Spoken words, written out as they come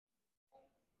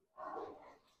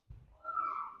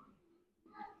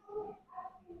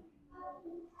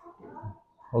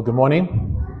Well, good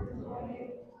morning.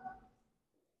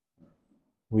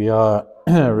 We are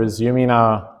resuming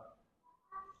our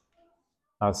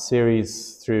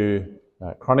series through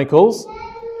Chronicles.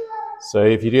 So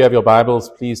if you do have your Bibles,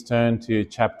 please turn to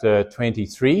chapter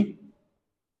 23.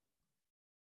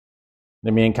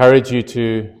 Let me encourage you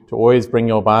to always bring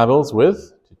your Bibles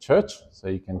with to church so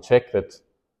you can check that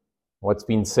what's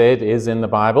been said is in the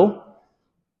Bible.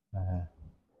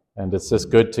 And it's just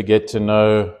good to get to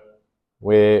know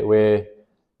where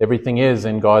everything is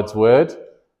in God's Word,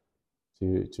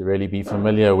 to really be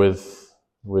familiar with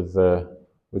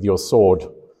your sword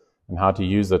and how to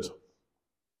use it.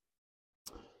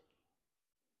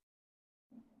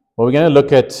 Well, we're going to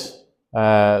look at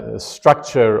the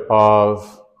structure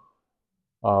of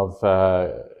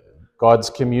God's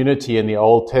community in the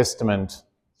Old Testament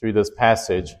through this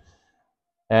passage.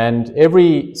 And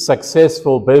every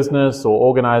successful business or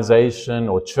organization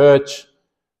or church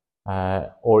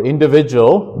or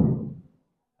individual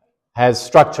has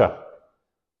structure.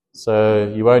 So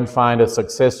you won't find a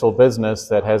successful business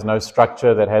that has no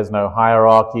structure, that has no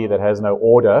hierarchy, that has no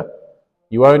order.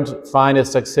 You won't find a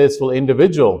successful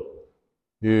individual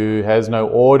who has no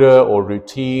order or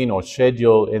routine or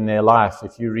schedule in their life.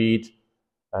 If you read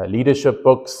leadership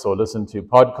books or listen to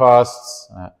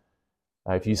podcasts,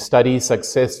 if you study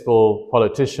successful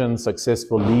politicians,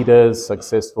 successful leaders,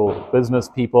 successful business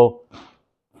people,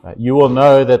 you will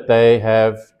know that they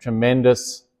have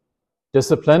tremendous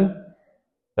discipline.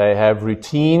 They have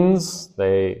routines.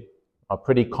 They are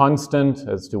pretty constant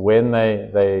as to when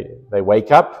they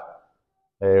wake up.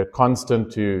 They're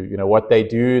constant to what they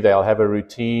do. They'll have a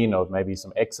routine of maybe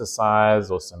some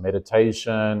exercise or some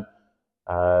meditation.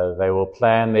 They will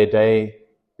plan their day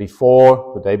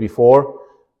before.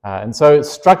 And so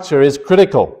structure is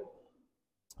critical.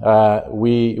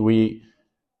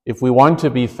 If we want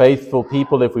to be faithful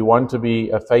people, if we want to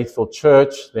be a faithful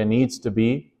church, there needs to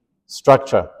be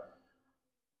structure.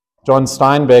 John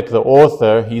Steinbeck, the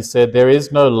author, he said, "There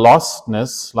is no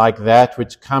lostness like that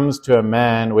which comes to a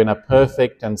man when a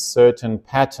perfect and certain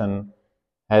pattern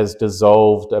has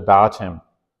dissolved about him."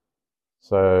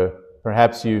 So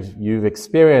perhaps you've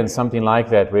experienced something like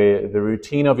that, where the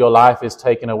routine of your life is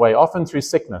taken away, often through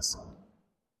sickness.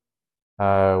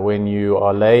 When you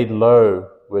are laid low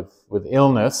with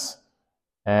illness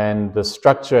and the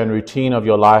structure and routine of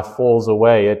your life falls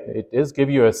away, it does give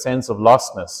you a sense of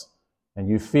lostness, and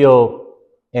you feel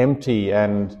empty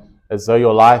and as though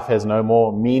your life has no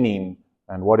more meaning,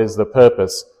 and what is the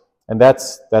purpose? And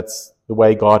that's the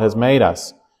way God has made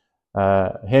us.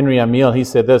 Henry Amiel, he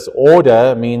said this: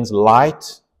 "Order means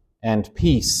light and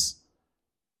peace,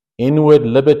 inward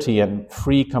liberty and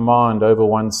free command over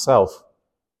oneself.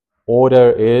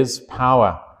 Order is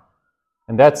power."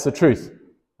 And that's the truth.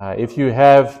 If you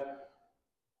have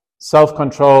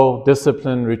self-control,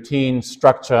 discipline, routine,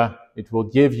 structure, it will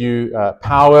give you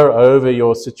power over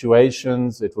your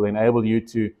situations. It will enable you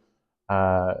to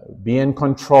be in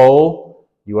control.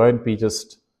 You won't be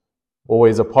just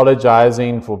always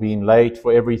apologizing for being late,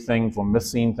 for everything, for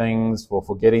missing things, for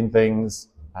forgetting things.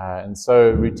 And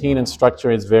so routine and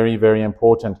structure is very, very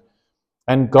important.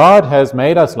 And God has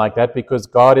made us like that because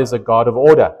God is a God of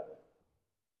order.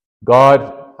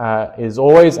 God is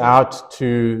always out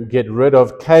to get rid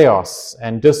of chaos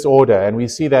and disorder. And we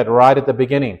see that right at the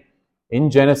beginning.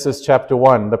 In Genesis chapter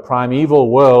 1, the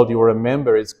primeval world, you'll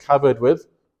remember, is covered with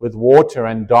water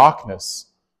and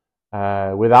darkness,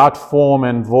 without form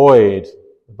and void,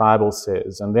 the Bible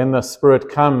says. And then the Spirit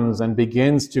comes and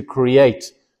begins to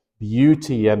create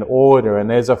beauty and order. And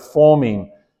there's a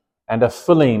forming and a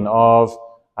filling of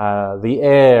the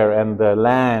air and the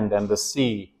land and the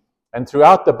sea. And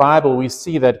throughout the Bible, we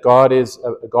see that God is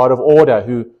a God of order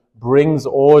who brings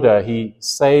order. He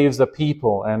saves the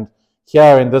people. And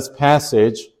here in this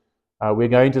passage, we're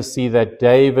going to see that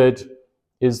David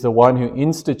is the one who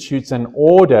institutes an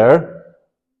order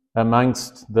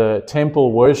amongst the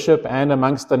temple worship and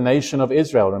amongst the nation of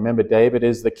Israel. Remember, David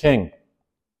is the king.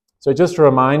 So just to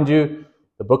remind you,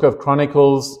 the book of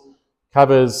Chronicles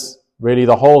covers really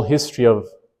the whole history of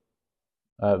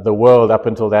the world up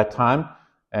until that time.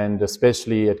 And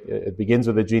especially it begins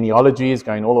with the genealogies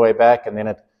going all the way back, and then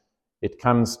it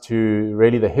comes to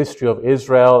really the history of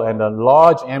Israel, and a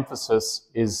large emphasis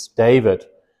is David.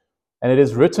 And it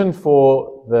is written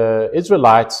for the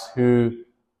Israelites who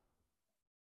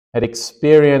had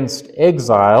experienced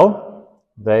exile.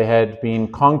 They had been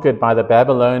conquered by the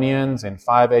Babylonians in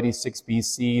 586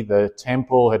 BC. The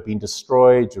temple had been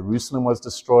destroyed. Jerusalem was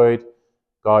destroyed.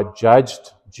 God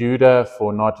judged Judah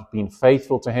for not being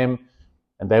faithful to him,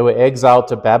 and they were exiled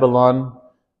to Babylon.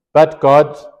 But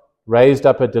God raised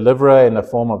up a deliverer in the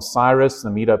form of Cyrus, the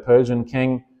Medo-Persian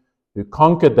king, who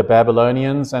conquered the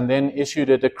Babylonians and then issued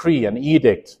a decree, an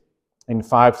edict in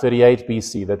 538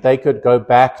 BC, that they could go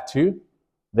back to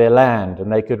their land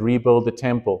and they could rebuild the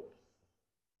temple.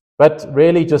 But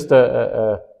really just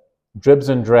a dribs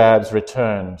and drabs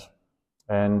returned.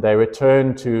 And they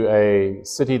returned to a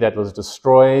city that was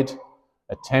destroyed,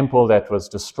 a temple that was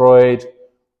destroyed,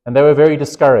 and they were very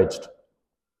discouraged.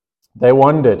 They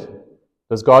wondered,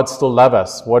 does God still love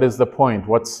us? What is the point?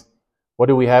 What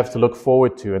do we have to look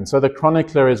forward to? And so the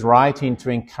chronicler is writing to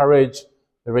encourage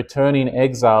the returning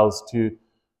exiles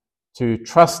to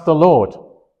trust the Lord,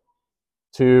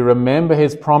 to remember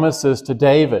his promises to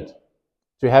David,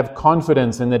 to have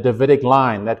confidence in the Davidic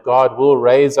line that God will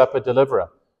raise up a deliverer,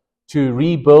 to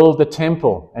rebuild the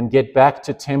temple and get back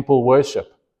to temple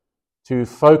worship, to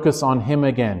focus on him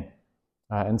again.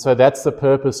 And so that's the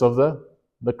purpose of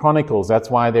the Chronicles. That's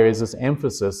why there is this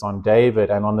emphasis on David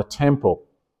and on the temple.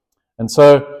 And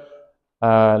so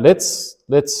we're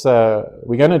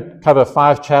going to cover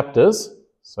 5 chapters,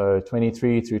 so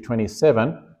 23 through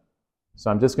 27.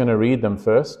 So I'm just going to read them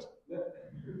first.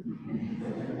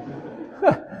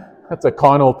 That's a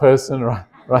carnal person,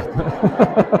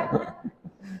 right?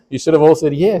 You should have all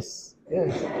said yes.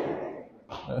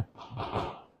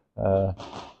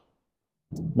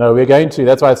 No, we're going to,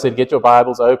 that's why I said get your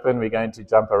Bibles open. We're going to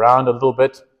jump around a little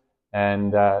bit.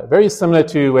 And very similar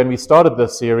to when we started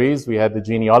this series, we had the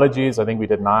genealogies. I think we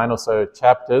did 9 or so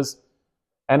chapters.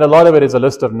 And a lot of it is a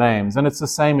list of names. And it's the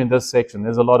same in this section.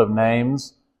 There's a lot of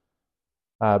names.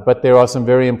 But there are some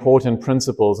very important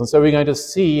principles. And so we're going to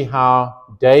see how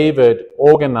David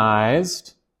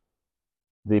organized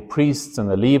the priests and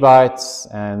the Levites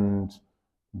and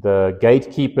the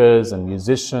gatekeepers and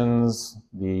musicians,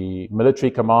 the military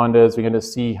commanders. We're going to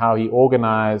see how he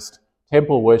organized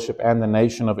temple worship and the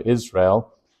nation of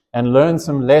Israel and learn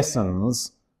some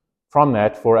lessons from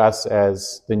that for us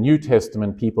as the New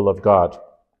Testament people of God.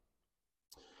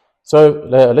 So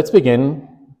let's begin.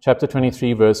 Chapter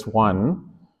 23, verse 1.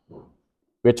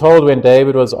 We're told when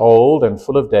David was old and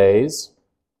full of days,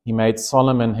 he made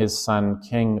Solomon his son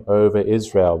king over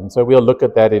Israel. And so we'll look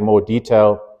at that in more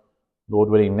detail, Lord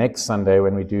willing, next Sunday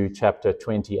when we do chapter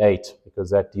 28,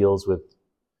 because that deals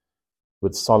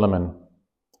with Solomon.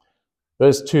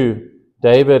 Verse 2,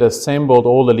 David assembled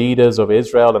all the leaders of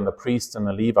Israel and the priests and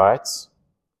the Levites.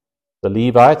 The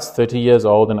Levites, 30 years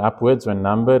old and upwards, were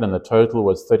numbered, and the total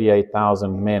was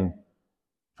 38,000 men.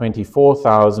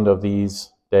 24,000 of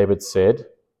these, David said,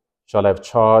 shall have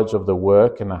charge of the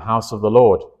work in the house of the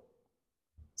Lord.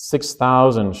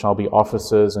 6,000 shall be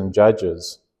officers and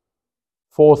judges.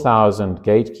 4,000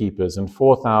 gatekeepers, and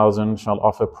 4,000 shall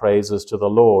offer praises to the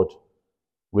Lord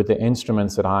with the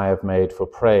instruments that I have made for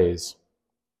praise.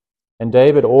 And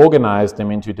David organized them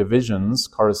into divisions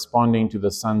corresponding to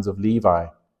the sons of Levi,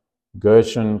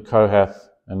 Gershon, Kohath,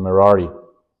 and Merari.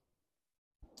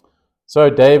 So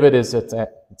David it's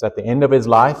at the end of his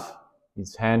life.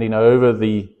 He's handing over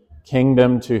the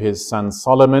kingdom to his son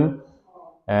Solomon.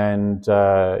 And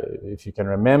if you can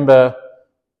remember,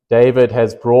 David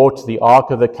has brought the Ark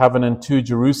of the Covenant to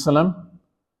Jerusalem.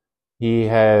 He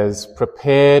has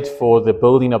prepared for the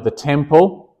building of the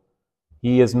temple.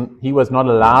 He was not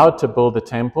allowed to build the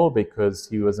temple because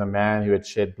he was a man who had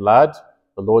shed blood.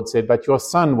 The Lord said, but your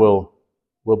son will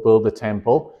build the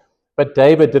temple. But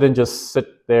David didn't just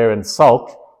sit there and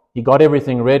sulk. He got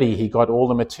everything ready. He got all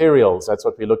the materials. That's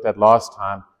what we looked at last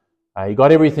time. He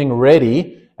got everything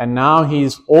ready, and now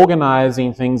he's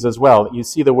organizing things as well. You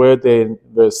see the word there in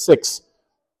verse 6.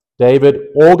 David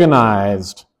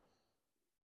organized.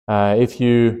 If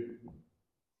you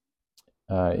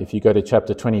go to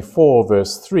chapter 24,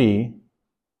 verse 3, it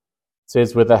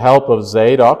says, with the help of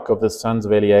Zadok of the sons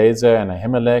of Eleazar and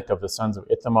Ahimelech of the sons of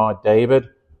Ithamar, David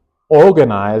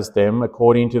organized them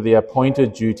according to the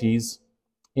appointed duties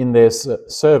in their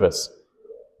service.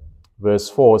 Verse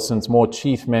 4, since more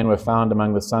chief men were found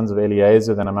among the sons of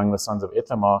Eleazar than among the sons of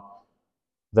Ithamar,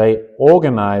 they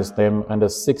organized them under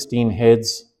 16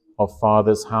 heads of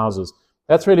fathers' houses.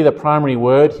 That's really the primary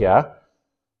word here.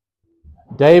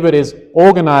 David is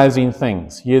organizing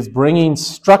things. He is bringing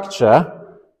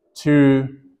structure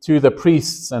to the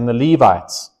priests and the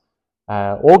Levites.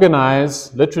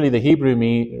 Organize, literally the Hebrew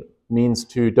means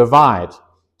to divide,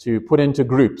 to put into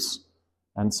groups.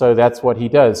 And so that's what he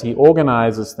does. He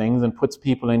organizes things and puts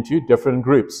people into different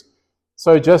groups.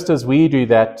 So just as we do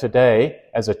that today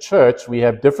as a church, we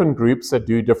have different groups that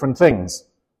do different things.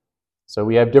 So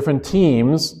we have different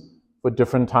teams for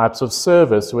different types of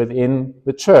service within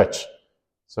the church.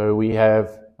 So we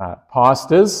have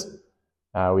pastors,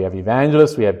 we have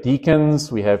evangelists, we have deacons,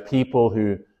 we have people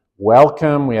who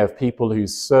welcome. We have people who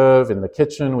serve in the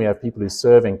kitchen. We have people who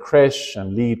serve in creche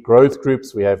and lead growth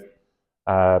groups. We have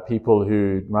people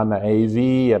who run the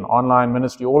AV and online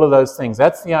ministry, all of those things.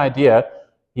 That's the idea.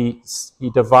 He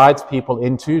divides people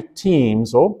into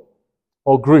teams or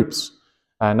groups.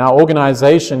 Now,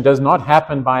 organization does not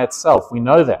happen by itself. We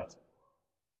know that.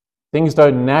 Things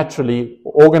don't naturally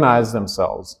organize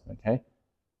themselves. Okay,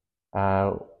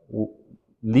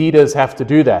 leaders have to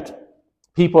do that.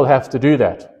 People have to do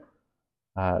that.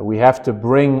 We have to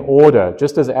bring order.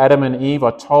 Just as Adam and Eve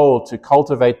are told to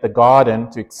cultivate the garden,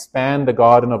 to expand the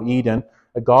Garden of Eden,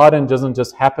 a garden doesn't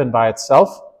just happen by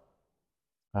itself.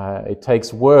 It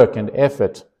takes work and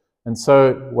effort. And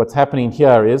so what's happening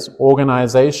here is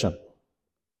organization.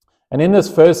 And in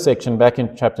this first section, back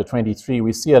in chapter 23,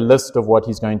 we see a list of what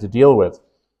he's going to deal with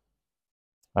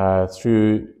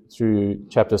through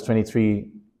chapters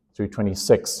 23 through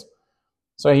 26.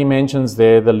 So he mentions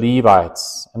there the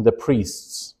Levites and the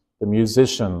priests, the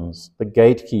musicians, the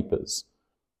gatekeepers,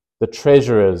 the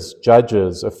treasurers,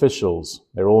 judges, officials.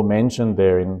 They're all mentioned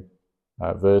there in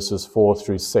verses 4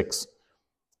 through 6.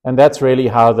 And that's really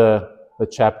how the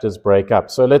chapters break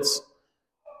up. So let's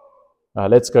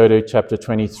go to chapter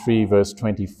 23, verse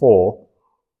 24.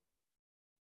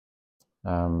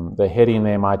 The heading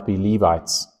there might be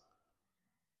Levites.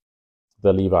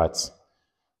 The Levites.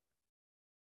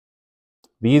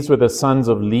 These were the sons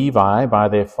of Levi by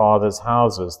their fathers'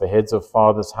 houses, the heads of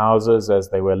fathers' houses as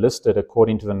they were listed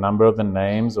according to the number of the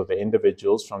names of the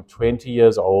individuals from 20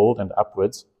 years old and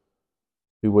upwards,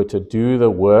 who were to do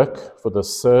the work for the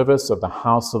service of the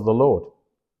house of the Lord.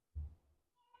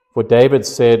 For David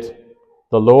said,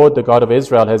 "The Lord, the God of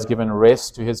Israel, has given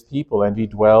rest to his people, and he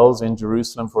dwells in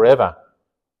Jerusalem forever.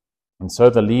 And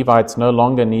so the Levites no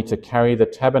longer need to carry the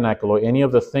tabernacle or any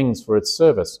of the things for its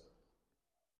service."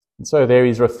 And so there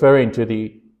he's referring to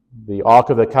the Ark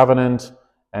of the Covenant,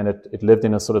 and it lived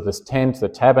in a sort of this tent, the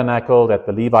tabernacle that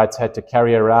the Levites had to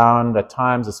carry around at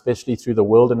times, especially through the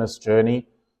wilderness journey.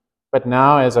 But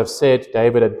now, as I've said,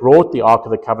 David had brought the Ark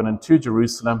of the Covenant to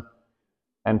Jerusalem,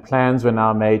 and plans were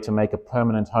now made to make a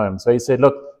permanent home. So he said,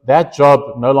 look, that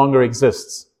job no longer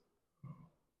exists.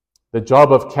 The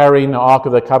job of carrying the Ark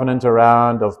of the Covenant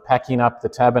around, of packing up the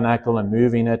tabernacle and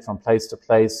moving it from place to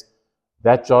place,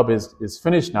 that job is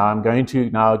finished now. I'm going to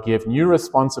now give new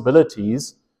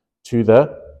responsibilities to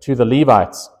the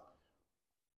Levites.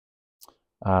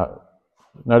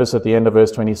 Notice at the end of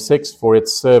verse 26, for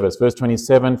its service. Verse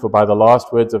 27, for by the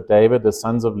last words of David, the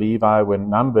sons of Levi were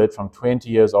numbered from 20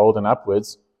 years old and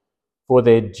upwards, for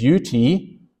their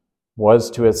duty was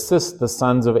to assist the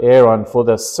sons of Aaron for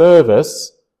the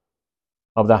service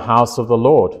of the house of the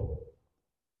Lord.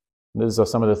 These are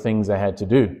some of the things they had to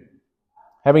do.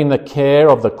 Having the care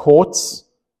of the courts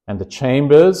and the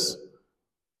chambers,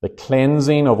 the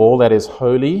cleansing of all that is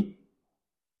holy,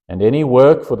 and any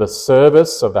work for the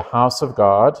service of the house of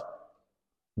God,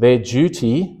 their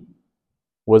duty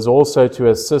was also to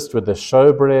assist with the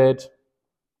showbread,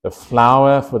 the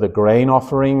flour for the grain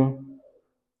offering,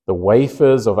 the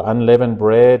wafers of unleavened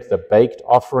bread, the baked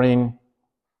offering,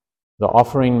 the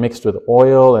offering mixed with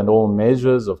oil and all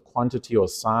measures of quantity or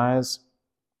size.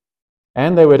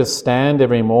 And they were to stand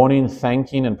every morning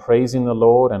thanking and praising the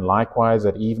Lord, and likewise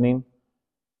at evening.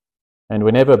 And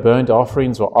whenever burnt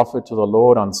offerings were offered to the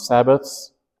Lord on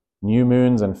Sabbaths, new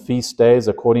moons and feast days,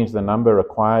 according to the number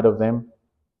required of them,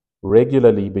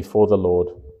 regularly before the Lord.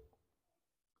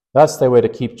 Thus they were to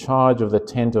keep charge of the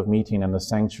tent of meeting and the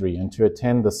sanctuary, and to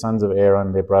attend the sons of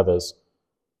Aaron, their brothers,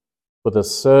 for the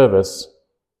service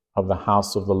of the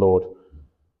house of the Lord.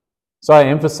 So I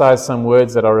emphasize some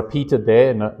words that are repeated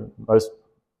there.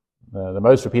 The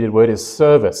most repeated word is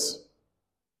service,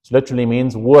 which literally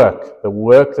means work, the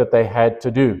work that they had to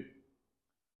do.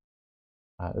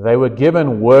 They were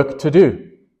given work to do.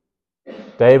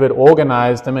 David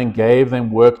organized them and gave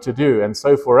them work to do. And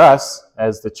so for us,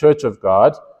 as the Church of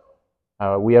God,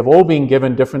 we have all been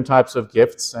given different types of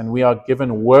gifts, and we are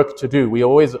given work to do. We're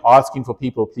always asking for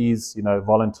people, please,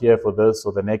 volunteer for this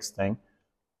or the next thing.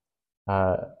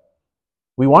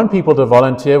 We want people to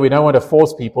volunteer. We don't want to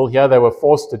force people. Here they were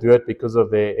forced to do it because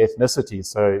of their ethnicity.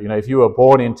 So, if you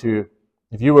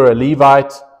were a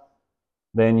Levite,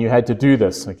 then you had to do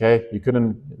this, okay?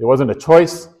 There wasn't a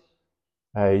choice.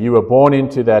 You were born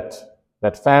into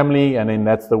that family, and then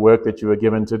that's the work that you were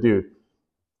given to do.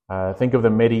 Think of the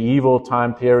medieval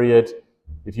time period.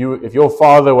 If your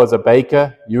father was a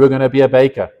baker, you were going to be a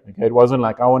baker. Okay? It wasn't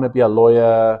like, I want to be a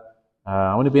lawyer,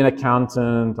 I want to be an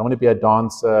accountant, I want to be a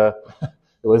dancer.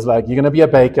 It was like, you're going to be a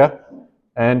baker,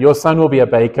 and your son will be a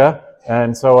baker,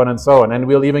 and so on and so on. And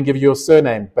we'll even give you a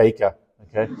surname, Baker.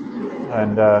 Okay?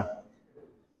 And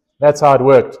That's how it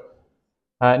worked.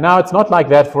 Now, it's not like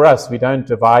that for us. We don't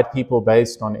divide people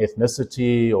based on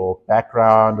ethnicity or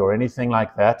background or anything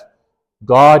like that.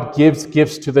 God gives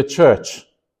gifts to the church.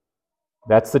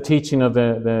 That's the teaching of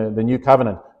the New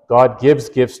Covenant. God gives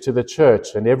gifts to the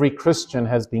church, and every Christian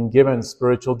has been given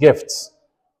spiritual gifts.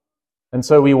 And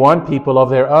so we want people of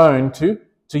their own to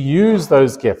use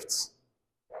those gifts,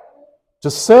 to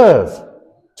serve,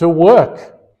 to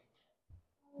work.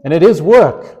 And it is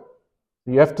work.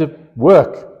 You have to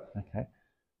work. Okay.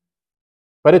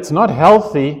 But it's not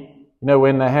healthy,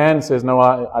 when the hand says, no,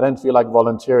 I don't feel like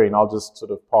volunteering, I'll just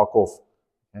sort of park off.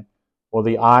 Okay. Or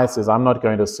the eye says, I'm not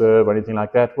going to serve or anything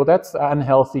like that. Well, that's an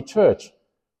unhealthy church.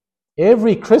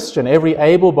 Every Christian, every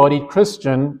able-bodied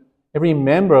Christian, every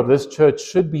member of this church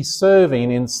should be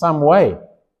serving in some way.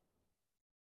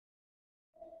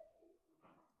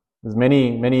 There's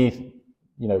many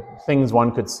things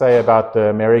one could say about the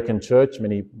American church,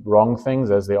 many wrong things,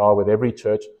 as there are with every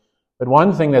church. But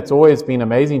one thing that's always been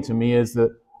amazing to me is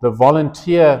the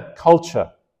volunteer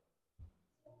culture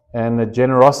and the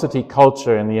generosity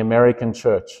culture in the American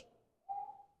church.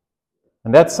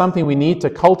 And that's something we need to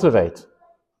cultivate.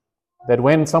 That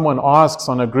when someone asks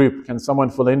on a group, can someone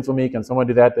fill in for me, can someone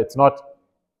do that, it's not,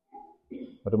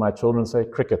 what do my children say?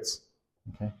 Crickets.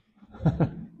 Okay.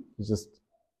 You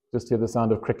just hear the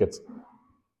sound of crickets.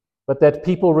 But that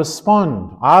people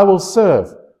respond. I will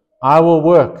serve. I will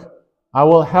work. I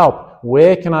will help.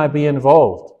 Where can I be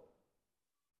involved?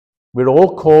 We're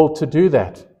all called to do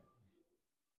that.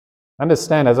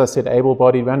 Understand, as I said,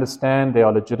 able-bodied, we understand there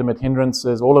are legitimate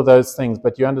hindrances, all of those things,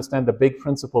 but you understand the big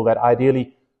principle that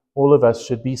ideally all of us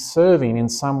should be serving in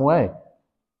some way,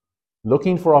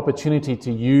 looking for opportunity to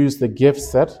use the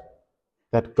gifts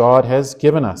that God has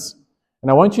given us. And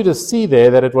I want you to see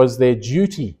there that it was their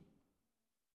duty.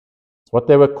 It's what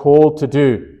they were called to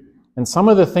do. And some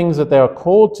of the things that they are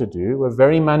called to do were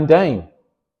very mundane.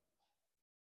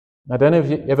 I don't know if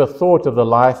you ever thought of the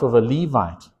life of a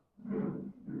Levite.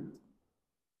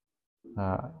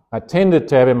 I tended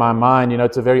to have in my mind,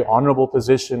 it's a very honorable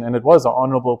position, and it was an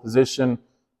honorable position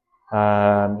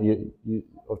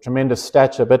of tremendous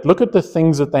stature. But look at the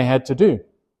things that they had to do.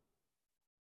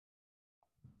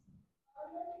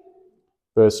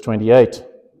 Verse 28.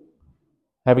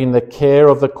 Having the care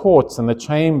of the courts and the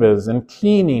chambers and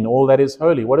cleaning all that is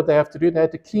holy. What did they have to do? They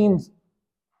had to clean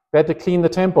the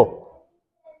temple.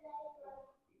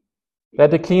 They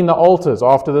had to clean the altars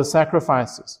after the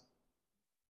sacrifices.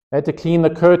 They had to clean the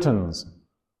curtains.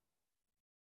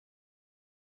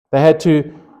 They had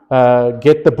to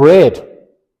get the bread,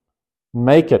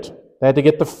 make it. They had to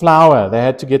get the flour. They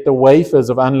had to get the wafers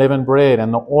of unleavened bread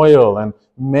and the oil and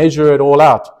measure it all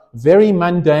out. Very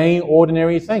mundane,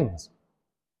 ordinary things.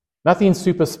 Nothing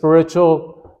super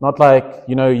spiritual. Not like,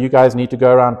 you guys need to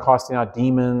go around casting out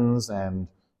demons and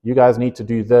you guys need to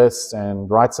do this and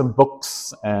write some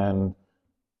books. And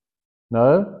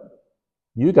no,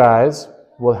 you guys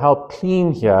will help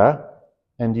clean here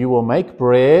and you will make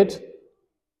bread.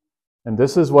 And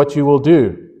this is what you will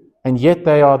do. And yet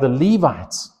they are the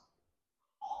Levites,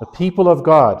 the people of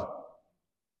God.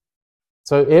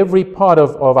 So every part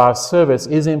of our service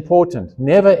is important.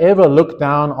 Never ever look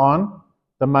down on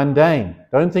the mundane.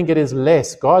 Don't think it is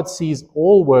less. God sees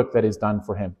all work that is done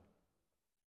for him.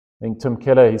 I think Tim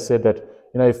Keller, he said that,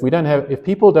 if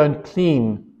people don't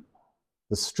clean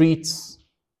the streets,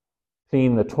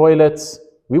 clean the toilets,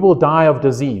 we will die of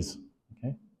disease.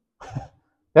 Okay?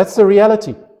 That's the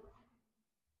reality.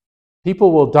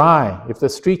 People will die if the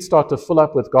streets start to fill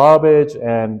up with garbage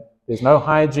and there's no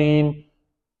hygiene.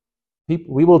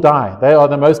 We will die. They are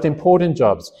the most important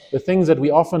jobs, the things that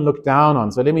we often look down on.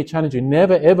 So let me challenge you,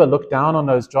 never ever look down on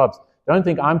those jobs. Don't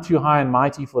think I'm too high and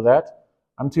mighty for that.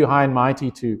 I'm too high and mighty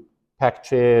to pack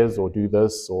chairs or do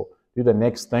this or do the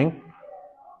next thing.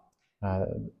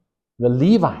 The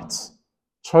Levites,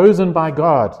 chosen by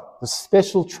God, the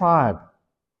special tribe,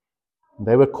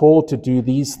 they were called to do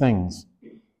these things.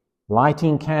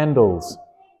 Lighting candles,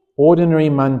 ordinary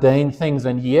mundane things,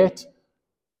 and yet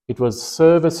it was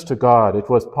service to God. It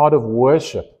was part of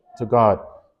worship to God.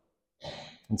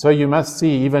 And so you must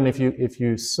see, even if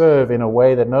you serve in a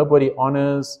way that nobody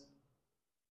honors,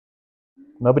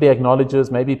 nobody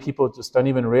acknowledges, maybe people just don't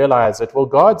even realize it, well,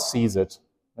 God sees it.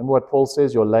 Remember what Paul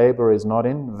says, your labor is not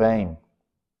in vain.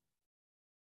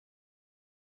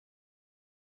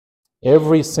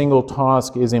 Every single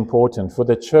task is important for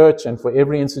the church and for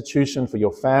every institution, for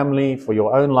your family, for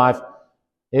your own life,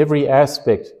 every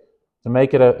aspect, to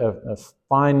make it a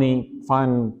finely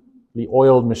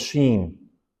oiled machine.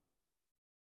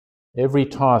 Every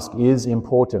task is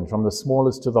important, from the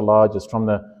smallest to the largest, from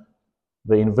the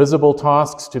the invisible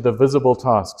tasks to the visible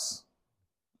tasks.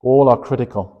 All are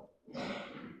critical.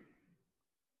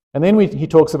 And then he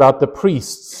talks about the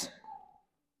priests.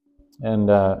 And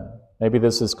maybe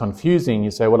this is confusing.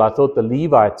 You say, well, I thought the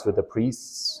Levites were the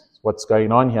priests. What's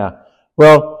going on here?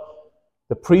 Well,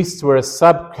 the priests were a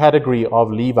subcategory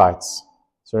of Levites.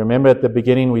 So remember at the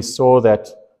beginning we saw that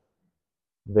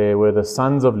there were the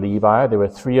sons of Levi. There were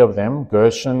 3 of them,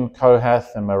 Gershon,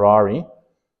 Kohath, and Merari.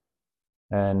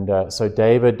 And so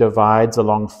David divides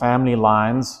along family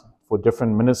lines for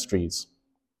different ministries.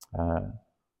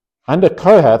 Under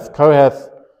Kohath,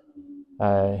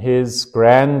 his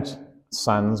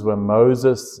grandsons were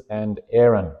Moses and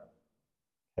Aaron.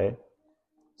 Okay,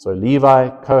 so Levi,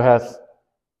 Kohath,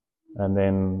 and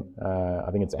then I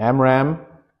think it's Amram,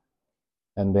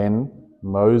 and then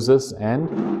Moses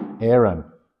and Aaron.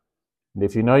 And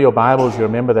if you know your Bibles, you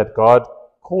remember that God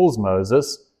calls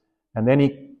Moses, and then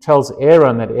he tells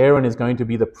Aaron that Aaron is going to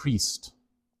be the priest,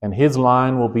 and his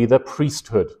line will be the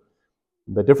priesthood.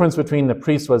 The difference between the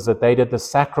priests was that they did the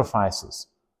sacrifices.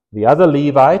 The other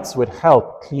Levites would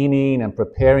help cleaning and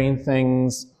preparing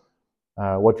things,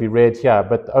 what we read here,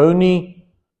 but only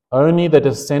the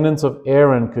descendants of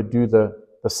Aaron could do the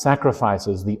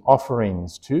sacrifices, the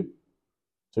offerings to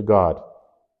God.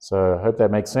 So I hope that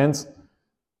makes sense.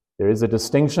 There is a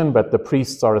distinction, but the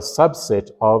priests are a subset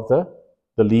of the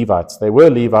Levites. They were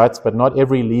Levites, but not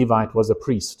every Levite was a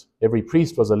priest. Every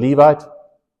priest was a Levite,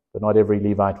 but not every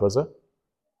Levite was a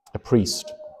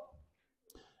priest.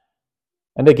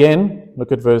 And again,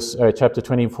 look at chapter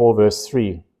 24, verse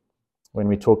 3,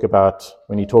 when he talks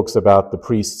about the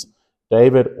priests.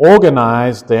 David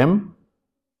organized them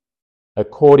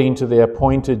according to their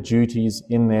appointed duties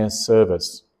in their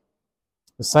service.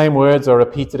 The same words are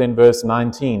repeated in verse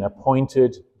 19,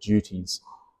 appointed duties.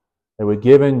 They were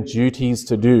given duties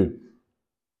to do.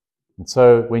 And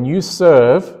so when you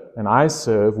serve, and I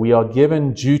serve, we are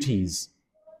given duties,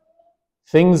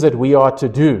 things that we are to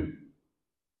do.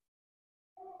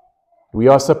 We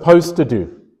are supposed to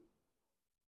do.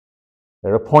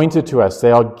 They're appointed to us.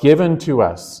 They are given to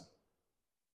us.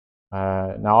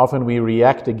 Now often we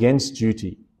react against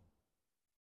duty.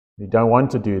 We don't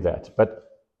want to do that. But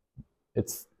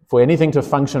it's for anything to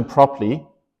function properly,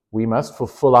 we must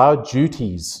fulfill our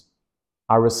duties,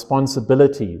 our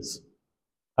responsibilities.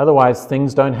 Otherwise,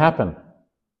 things don't happen.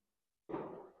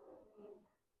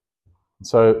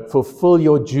 So fulfill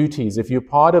your duties. If you're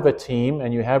part of a team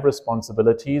and you have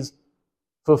responsibilities,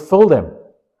 fulfill them.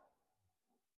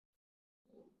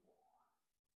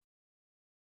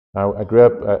 I grew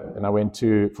up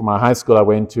and for my high school, I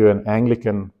went to an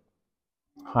Anglican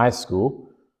high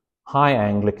school, high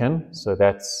Anglican, so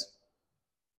that's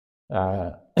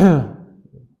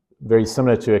very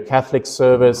similar to a Catholic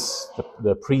service.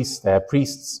 The priests, they are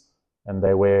priests, and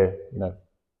they wear,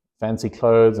 fancy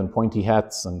clothes and pointy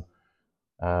hats and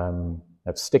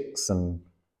have sticks and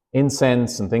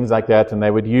incense and things like that, and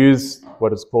they would use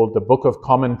what is called the Book of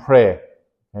Common Prayer.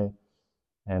 Okay?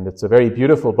 And it's a very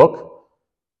beautiful book,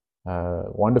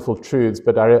 wonderful truths,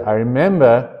 but I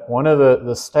remember one of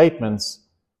the statements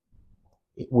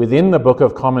within the Book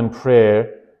of Common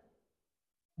Prayer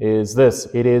is this: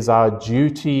 it is our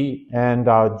duty and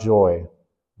our joy.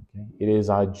 Okay? It is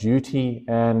our duty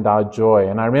and our joy.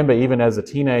 And I remember even as a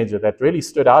teenager that really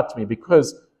stood out to me,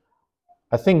 because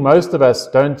I think most of us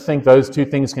don't think those two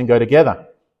things can go together.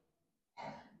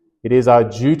 It is our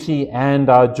duty and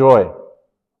our joy.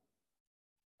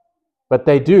 But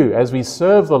they do. As we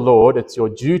serve the Lord, it's your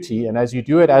duty, and as you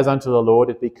do it as unto the Lord,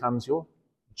 it becomes your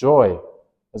joy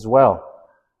as well.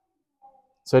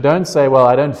 So don't say, well,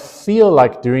 I don't feel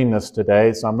like doing this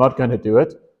today, so I'm not going to do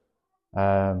it.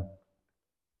 I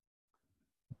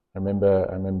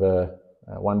remember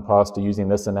one pastor using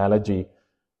this analogy. He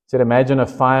said, imagine a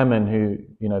fireman who,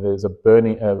 there's a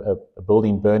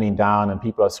building burning down and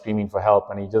people are screaming for help,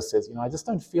 and he just says, I just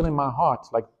don't feel in my heart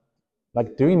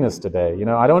like doing this today.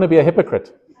 I don't want to be a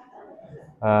hypocrite.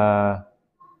 I'll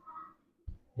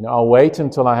wait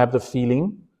until I have the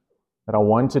feeling that I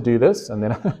want to do this, and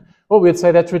then, we'd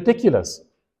say that's ridiculous.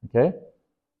 Okay?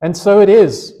 And so it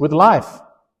is with life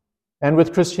and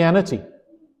with Christianity.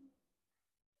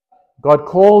 God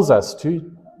calls us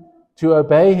to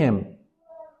obey Him,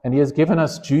 and He has given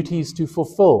us duties to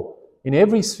fulfill in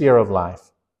every sphere of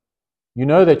life. You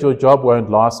know that your job won't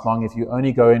last long if you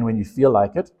only go in when you feel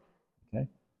like it. Okay?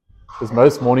 Because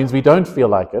most mornings we don't feel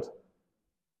like it.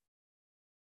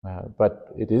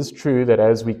 But it is true that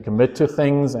as we commit to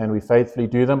things and we faithfully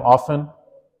do them, often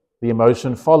the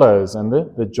emotion follows and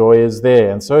the joy is there.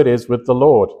 And so it is with the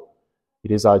Lord. It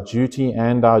is our duty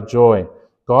and our joy.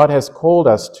 God has called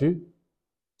us to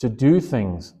do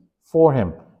things for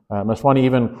him. Mashwani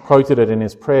even quoted it in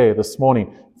his prayer this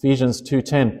morning, Ephesians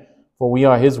 2:10, for we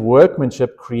are his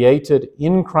workmanship created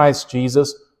in Christ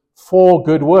Jesus for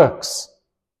good works.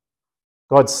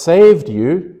 God saved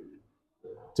you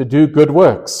to do good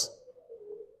works,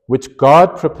 which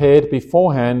God prepared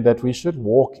beforehand that we should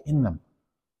walk in them.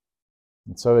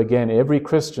 And so again, every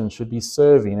Christian should be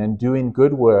serving and doing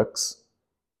good works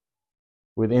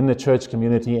within the church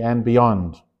community and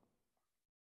beyond.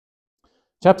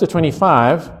 Chapter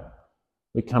 25,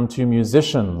 we come to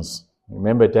musicians.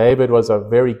 Remember, David was a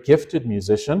very gifted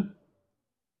musician.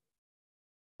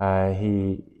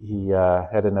 He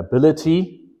had an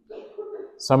ability,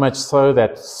 so much so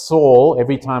that Saul,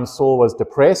 every time Saul was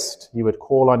depressed, he would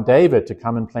call on David to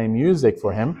come and play music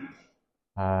for him.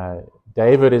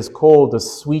 David is called the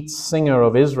sweet singer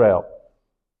of Israel,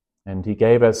 and he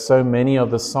gave us so many of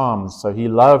the Psalms. So he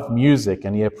loved music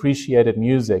and he appreciated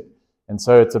music. And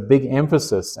so it's a big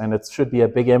emphasis, and it should be a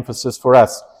big emphasis for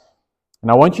us. And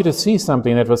I want you to see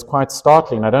something that was quite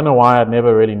startling. I don't know why I'd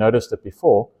never really noticed it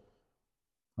before.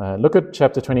 Look at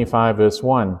chapter 25, verse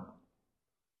 1.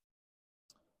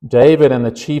 David and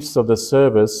the chiefs of the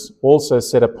service also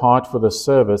set apart for the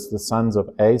service the sons of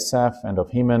Asaph and of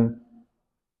Heman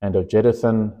and of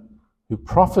Jeduthun, who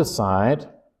prophesied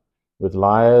with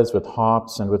lyres, with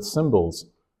harps, and with cymbals.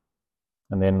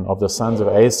 And then of the sons of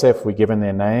Asaph, we're given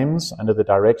their names under the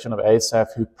direction of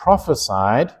Asaph, who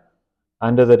prophesied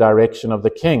under the direction of the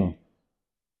king.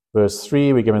 Verse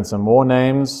 3, we're given some more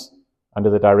names under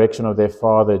the direction of their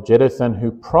father Jeduthun,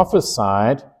 who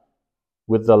prophesied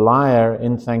with the lyre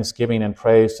in thanksgiving and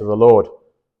praise to the Lord.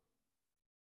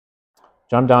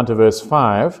 Jump down to verse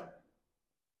 5.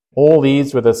 All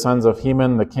these were the sons of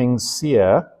Heman, the king's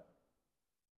seer,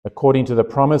 according to the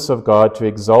promise of God to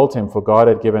exalt him, for God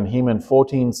had given Heman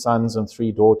 14 sons and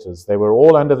 3 daughters. They were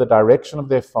all under the direction of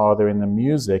their father in the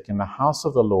music in the house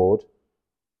of the Lord,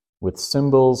 with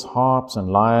cymbals, harps, and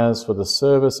lyres for the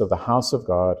service of the house of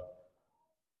God.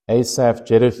 Asaph,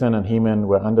 Jeduthun, and Heman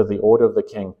were under the order of the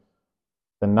king.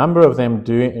 The number of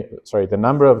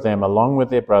them, along with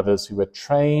their brothers who were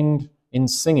trained in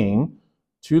singing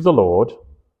to the Lord,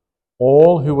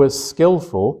 all who were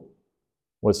skillful,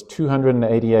 was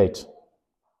 288.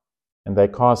 And they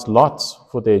cast lots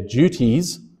for their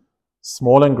duties,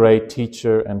 small and great,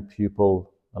 teacher and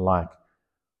pupil alike.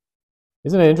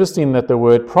 Isn't it interesting that the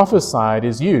word prophesied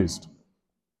is used?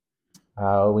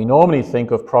 We normally think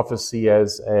of prophecy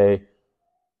as a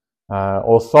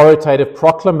authoritative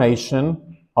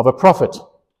proclamation of a prophet.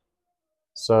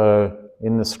 So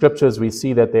in the scriptures we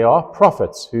see that there are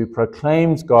prophets who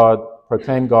proclaim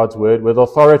God's word with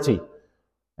authority,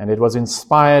 and it was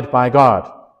inspired by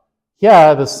God.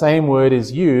 Here the same word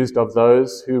is used of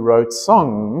those who wrote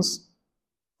songs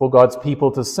for God's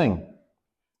people to sing.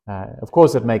 Of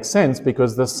course it makes sense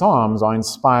because the Psalms are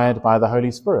inspired by the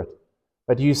Holy Spirit.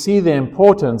 But you see the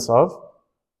importance of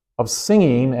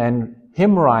singing and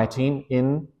hymn writing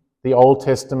in the Old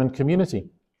Testament community.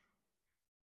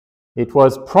 It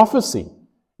was prophecy.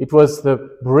 It was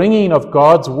the bringing of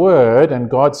God's word and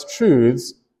God's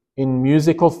truths in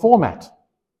musical format.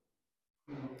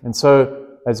 And so,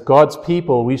 as God's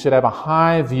people, we should have a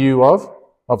high view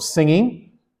of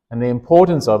singing and the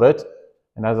importance of it.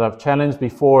 And as I've challenged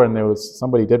before, and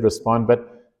somebody did respond, but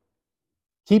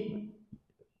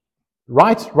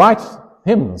write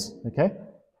hymns, okay?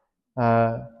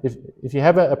 If you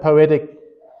have a poetic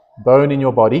bone in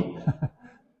your body,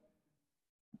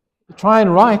 try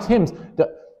and write hymns.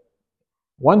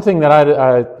 One thing that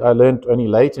I learned only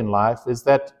late in life is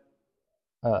that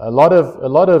a lot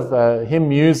of hymn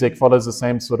music follows the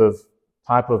same sort of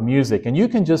type of music, and you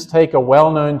can just take a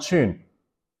well-known tune,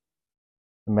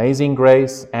 Amazing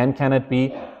Grace, and Can It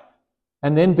Be,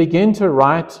 and then begin to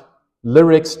write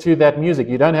lyrics to that music.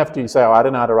 You don't have to say, I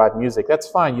don't know how to write music. That's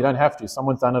fine. You don't have to.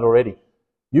 Someone's done it already.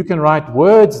 You can write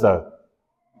words, though.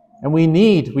 And we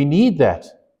need that.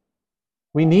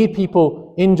 We need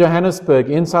people in Johannesburg,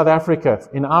 in South Africa,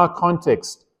 in our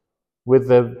context, with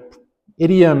the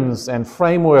idioms and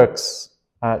frameworks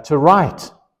to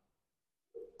write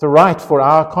for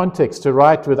our context, to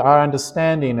write with our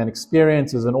understanding and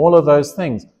experiences and all of those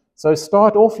things. So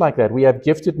start off like that. We have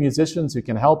gifted musicians who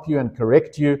can help you and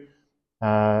correct you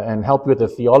and help you with the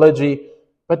theology.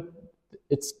 But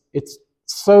it's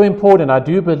so important. I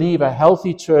do believe a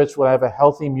healthy church will have a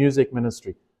healthy music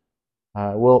ministry.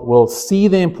 We'll see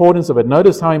the importance of it.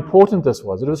 Notice how important this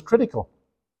was. It was critical.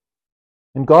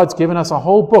 And God's given us a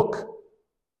whole book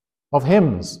of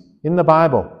hymns in the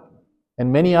Bible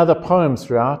and many other poems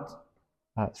throughout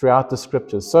the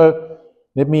scriptures. So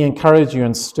let me encourage you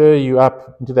and stir you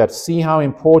up into that. See how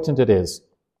important it is.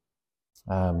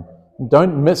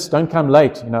 Don't come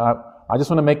late. I just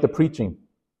want to make the preaching.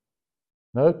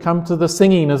 No, come to the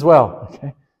singing as well.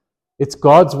 Okay, it's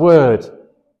God's word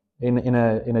in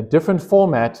a different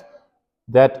format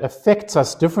that affects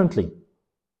us differently,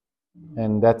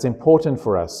 and that's important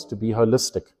for us to be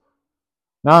holistic.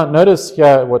 Now, notice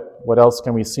here what else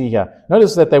can we see here?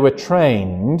 Notice that they were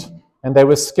trained and they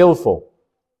were skillful.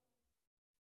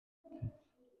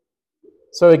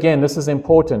 So again, this is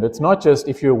important. It's not just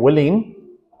if you're willing,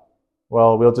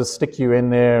 well, we'll just stick you in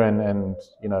there and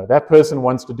that person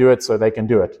wants to do it so they can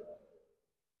do it.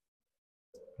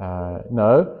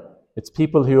 No, it's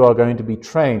people who are going to be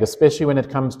trained, especially when it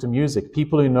comes to music.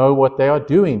 People who know what they are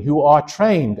doing, who are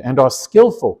trained and are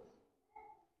skillful.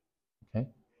 Okay?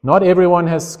 Not everyone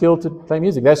has skill to play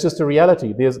music. That's just a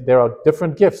reality. There are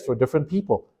different gifts for different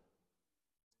people.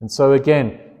 And so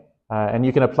again, and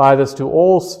you can apply this to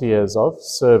all spheres of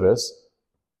service,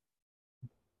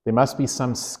 there must be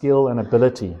some skill and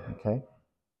ability, okay?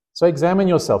 So examine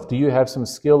yourself. Do you have some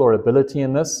skill or ability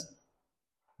in this?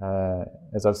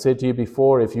 As I've said to you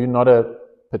before, if you're not a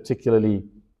particularly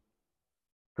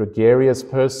gregarious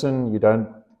person, you don't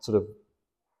sort of,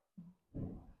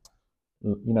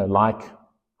 like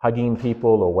hugging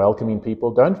people or welcoming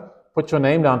people, don't put your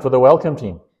name down for the welcome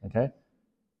team, okay?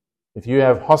 If you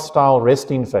have hostile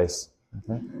resting face,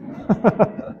 okay?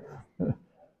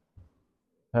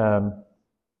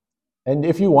 And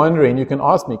if you're wondering, you can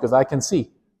ask me because I can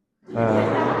see.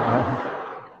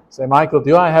 Say, Michael,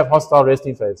 do I have hostile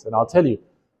resting face? And I'll tell you.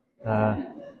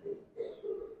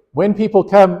 When people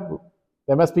come,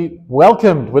 they must be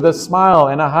welcomed with a smile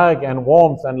and a hug and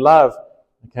warmth and love.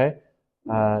 Okay?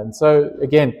 And so,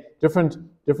 again, different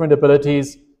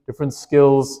abilities, different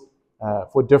skills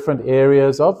for different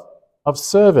areas of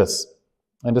service.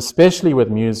 And especially with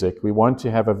music, we want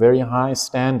to have a very high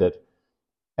standard.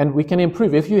 And we can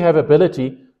improve. If you have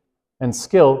ability and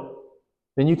skill,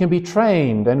 then you can be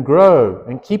trained and grow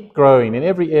and keep growing in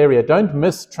every area. Don't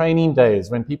miss training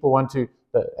days when people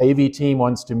the AV team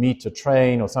wants to meet to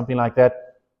train or something like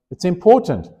that. It's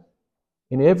important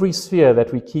in every sphere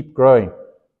that we keep growing.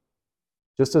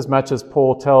 Just as much as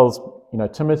Paul tells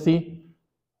Timothy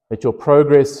that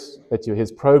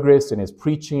his progress in his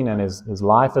preaching and his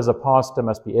life as a pastor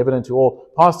must be evident to all.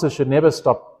 Pastors should never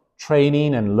stop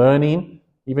training and learning.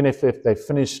 Even if they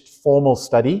finished formal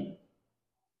study,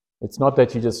 it's not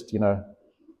that you just,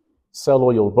 sell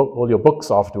all your books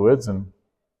afterwards and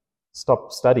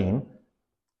stop studying.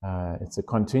 It's a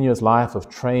continuous life of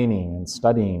training and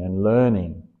studying and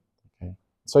learning. Okay?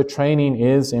 So training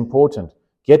is important.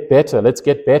 Get better. Let's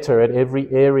get better at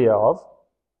every area of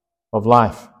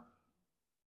life.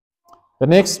 The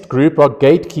next group are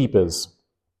gatekeepers.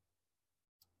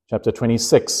 Chapter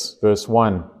 26, verse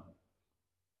 1.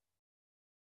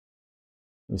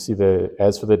 You see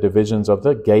as for the divisions of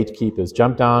the gatekeepers.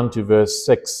 Jump down to verse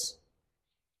 6.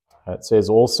 It says,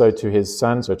 also to his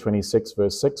son, so 26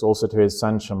 verse 6, also to his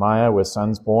son Shemaiah were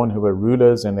sons born who were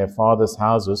rulers in their fathers'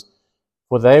 houses,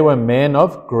 for they were men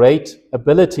of great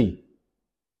ability.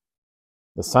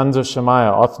 The sons of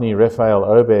Shemaiah, Othni, Rephael,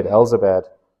 Obed, Elzabad,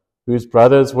 whose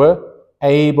brothers were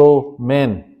able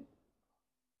men.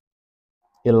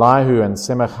 Elihu and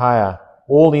Semachiah,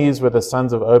 all these were the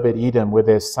sons of Obed-Edom, with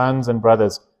their sons and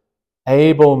brothers,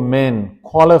 able men,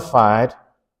 qualified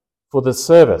for the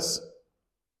service.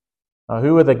 Now,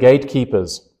 who were the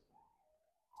gatekeepers?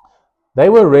 They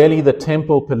were really the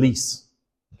temple police.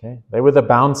 Okay, they were the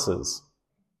bouncers.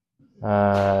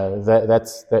 Now,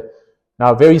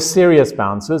 very serious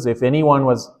bouncers. If anyone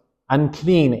was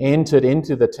unclean, entered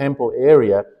into the temple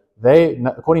area,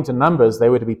 according to Numbers, they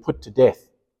were to be put to death.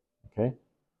 Okay.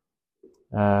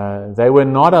 They were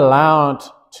not allowed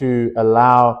to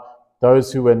allow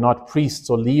those who were not priests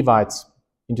or Levites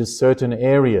into certain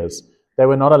areas. They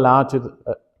were not allowed to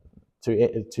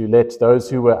let those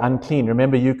who were unclean.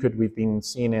 Remember, we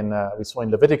saw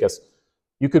in Leviticus,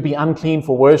 you could be unclean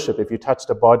for worship if you touched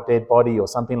a dead body or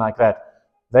something like that.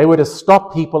 They were to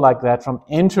stop people like that from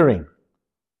entering.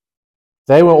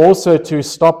 They were also to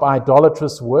stop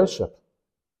idolatrous worship.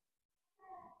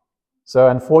 So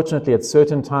unfortunately, at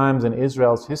certain times in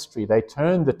Israel's history, they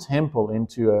turned the temple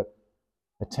into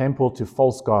a temple to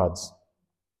false gods.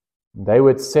 They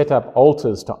would set up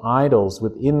altars to idols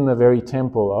within the very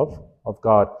temple of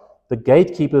God. The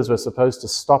gatekeepers were supposed to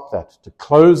stop that, to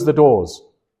close the doors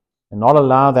and not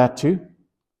allow that to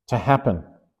happen.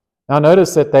 Now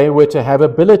notice that they were to have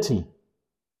ability.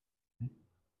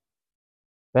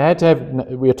 They had to have,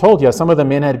 we are told here, some of the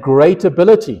men had great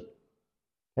ability.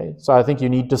 Okay, so I think you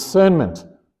need discernment.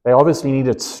 They obviously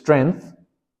needed strength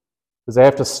because they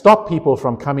have to stop people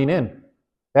from coming in.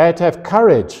 They had to have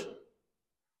courage.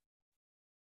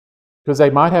 Because they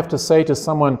might have to say to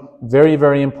someone very,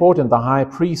 very important, the high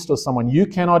priest or someone, you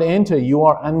cannot enter, you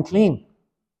are unclean.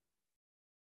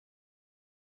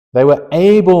 They were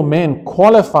able men,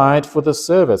 qualified for the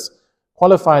service.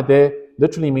 Qualified there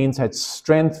literally means had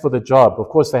strength for the job. Of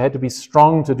course, they had to be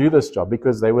strong to do this job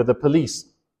because they were the police.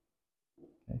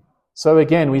 Okay. So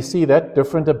again, we see that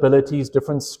different abilities,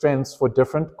 different strengths for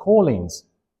different callings.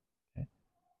 Okay.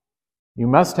 You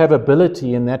must have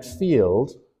ability in that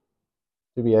field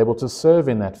to be able to serve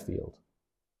in that field.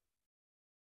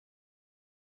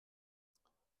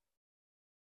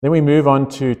 Then we move on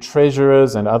to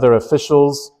treasurers and other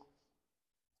officials.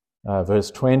 Verse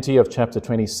 20 of chapter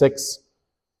 26.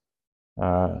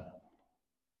 I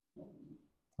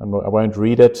won't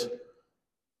read it.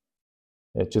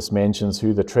 It just mentions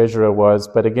who the treasurer was.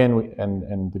 But again,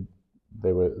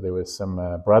 there were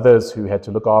some brothers who had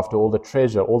to look after all the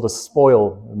treasure, all the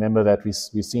spoil. Remember that we've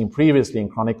seen previously in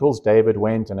Chronicles, David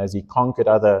went, and as he conquered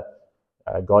other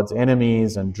God's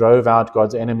enemies and drove out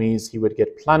God's enemies, he would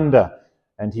get plunder,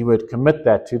 and he would commit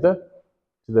that to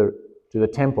the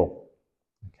temple.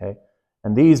 Okay,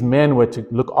 and these men were to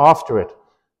look after it.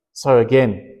 So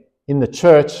again, in the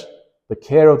church, the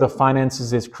care of the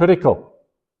finances is critical.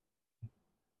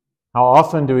 How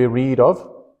often do we read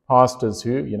of pastors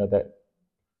who, that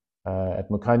at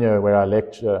Mukanyo, where I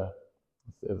lecture,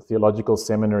 the theological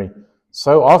seminary,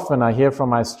 so often I hear from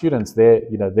my students,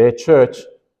 their church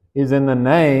is in the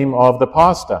name of the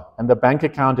pastor, and the bank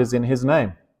account is in his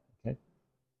name. Okay?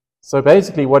 So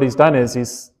basically what he's done is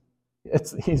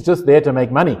he's just there to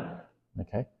make money.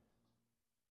 Okay,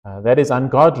 that is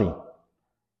ungodly.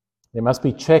 There must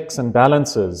be checks and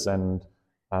balances, and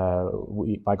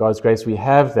by God's grace we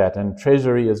have that, and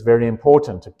treasury is very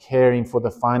important to caring for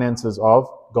the finances of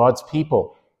God's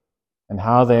people and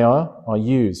how they are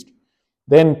used.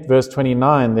 Then verse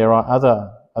 29, there are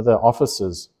other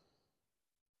officers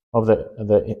of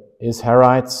the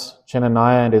Izharites.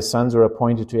 Chenaniah and his sons were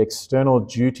appointed to external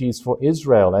duties for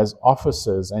Israel as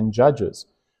officers and judges.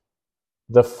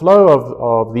 The flow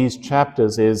of these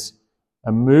chapters is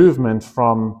a movement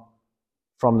from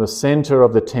the center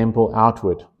of the temple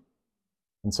outward.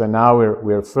 And so now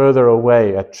we're further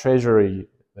away at treasury,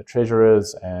 the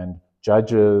treasurers and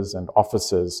judges and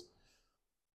officers.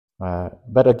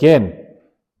 But again,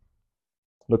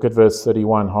 look at verse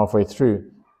 31, halfway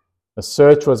through. A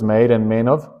search was made, and men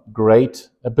of great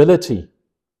ability.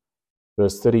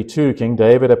 Verse 32, King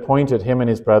David appointed him and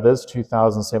his brothers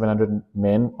 2,700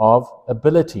 men of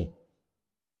ability.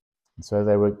 And so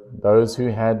they were those who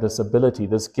had this ability,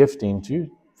 this gifting to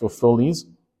fulfill these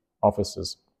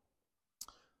offices.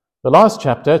 The last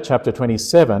chapter, chapter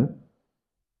 27,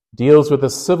 deals with the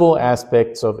civil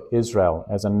aspects of Israel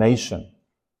as a nation.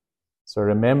 So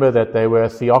remember that they were a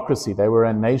theocracy. They were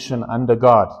a nation under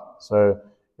God. So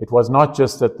it was not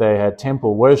just that they had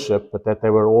temple worship, but that they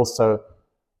were also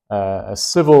had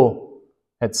civil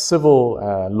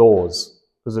laws,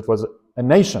 because it was a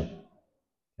nation.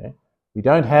 Okay? We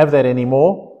don't have that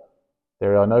anymore.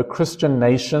 There are no Christian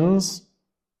nations.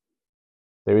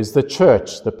 There is the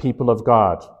church, the people of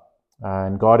God.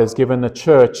 And God has given the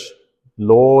church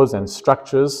laws and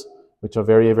structures which are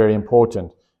very, very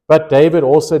important. But David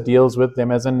also deals with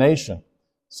them as a nation.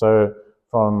 So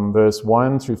from verse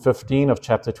 1 through 15 of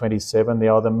chapter 27,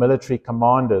 there are the military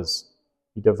commanders.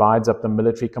 He divides up the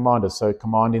military commanders, so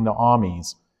commanding the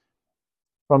armies.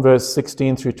 From verse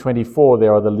 16 through 24,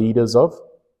 there are the leaders of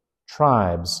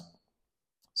tribes.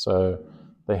 So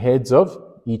the heads of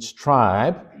each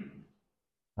tribe.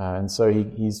 And so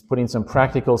he's putting some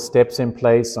practical steps in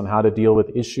place on how to deal with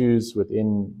issues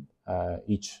within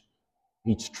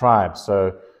each tribe.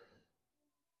 So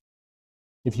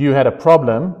if you had a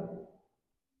problem,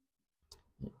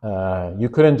 you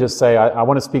couldn't just say, I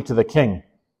want to speak to the king.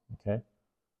 Okay?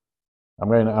 I'm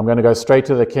going to go straight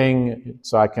to the king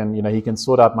so I can, he can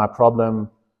sort out my problem.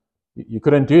 You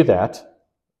couldn't do that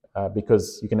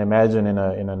because you can imagine in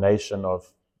a nation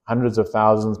of hundreds of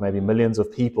thousands, maybe millions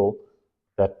of people,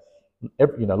 that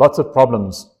lots of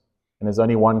problems, and there's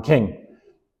only one king.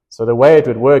 So the way it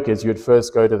would work is you'd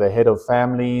first go to the head of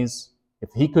families. If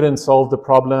he couldn't solve the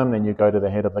problem, then you go to the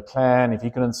head of the clan. If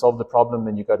he couldn't solve the problem,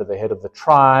 then you go to the head of the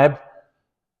tribe.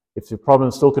 If the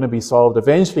problem's still going to be solved,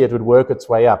 eventually it would work its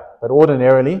way up. But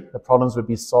ordinarily, the problems would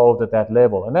be solved at that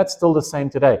level. And that's still the same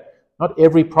today. Not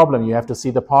every problem you have to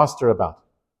see the pastor about.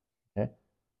 Okay?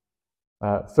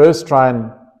 First, try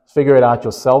and figure it out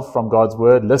yourself from God's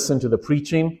word. Listen to the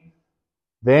preaching.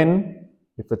 Then,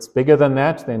 if it's bigger than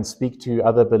that, then speak to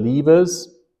other believers.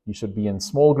 You should be in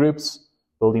small groups,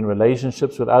 building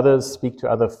relationships with others. Speak to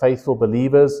other faithful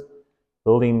believers,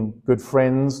 building good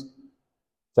friends.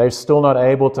 they're still not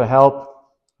able to help,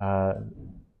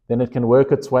 then it can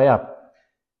work its way up.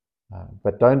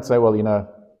 But don't say, well,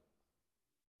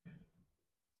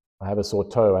 I have a sore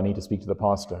toe, I need to speak to the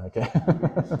pastor, okay?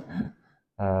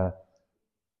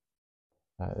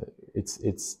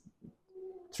 It's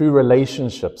through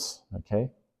relationships,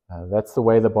 okay? That's the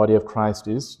way the body of Christ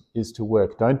is to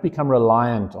work. Don't become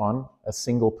reliant on a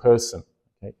single person,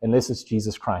 okay? Unless it's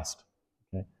Jesus Christ.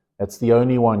 Okay? That's the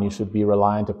only one you should be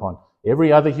reliant upon.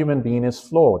 Every other human being is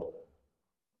flawed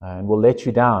and will let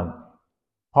you down.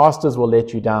 Pastors will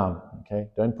let you down, okay?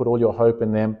 Don't put all your hope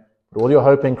in them. Put all your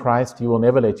hope in Christ. He will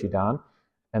never let you down.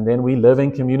 And then we live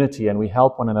in community and we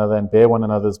help one another and bear one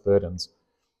another's burdens.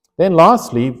 Then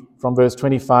lastly, from verse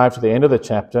 25 to the end of the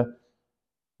chapter,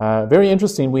 very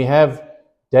interesting, we have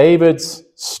David's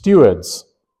stewards,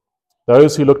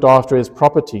 those who looked after his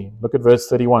property. Look at verse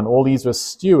 31. All these were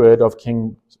stewards of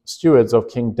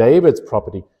King David's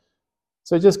property.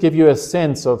 So just give you a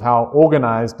sense of how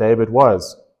organized David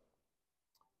was.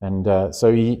 And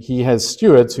so he has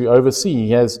stewards who oversee.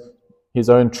 He has his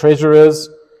own treasurers.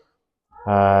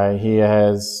 He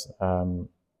has,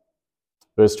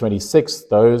 verse 26,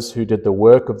 those who did the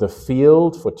work of the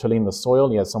field for tilling the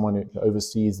soil. He has someone who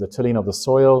oversees the tilling of the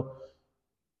soil.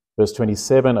 Verse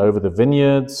 27, over the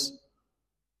vineyards,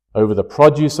 over the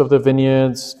produce of the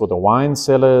vineyards, for the wine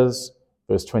cellars.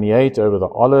 Verse 28, over the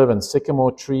olive and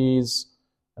sycamore trees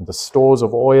and the stores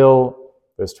of oil.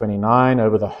 Verse 29,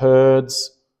 over the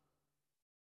herds.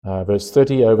 Verse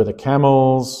 30, over the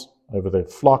camels, over the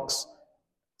flocks.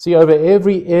 See, over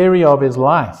every area of his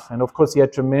life. And of course, he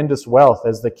had tremendous wealth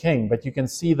as the king, but you can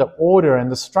see the order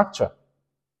and the structure.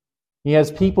 He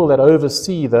has people that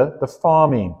oversee the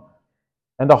farming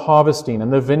and the harvesting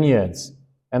and the vineyards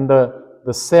and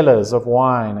the cellars of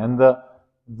wine and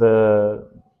the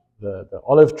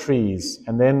olive trees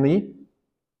and then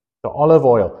the olive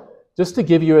oil. Just to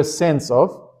give you a sense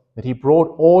of that he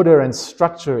brought order and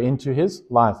structure into his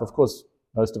life. Of course,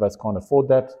 most of us can't afford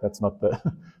that. That's not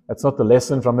the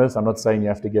lesson from this. I'm not saying you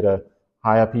have to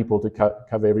hire people to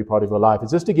cover every part of your life.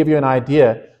 It's just to give you an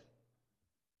idea,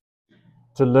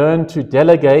 to learn to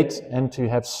delegate and to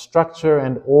have structure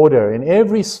and order in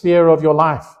every sphere of your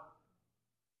life.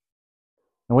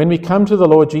 And when we come to the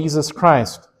Lord Jesus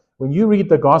Christ, when you read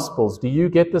the Gospels, do you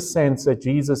get the sense that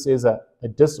Jesus is a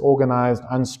disorganized,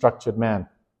 unstructured man?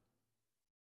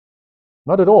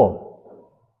 Not at all.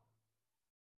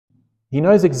 He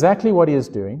knows exactly what he is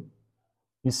doing.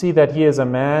 You see that he is a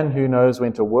man who knows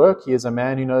when to work. He is a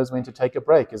man who knows when to take a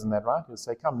break. Isn't that right? He'll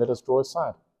say, come, let us draw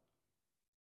aside.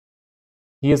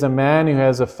 He is a man who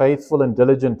has a faithful and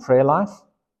diligent prayer life.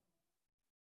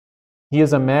 He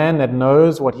is a man that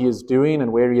knows what he is doing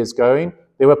and where he is going.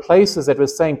 There were places that were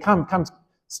saying, come,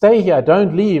 stay here,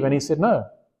 don't leave. And he said, no,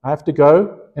 I have to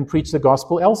go and preach the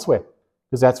gospel elsewhere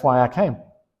because that's why I came.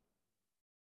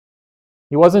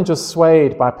 He wasn't just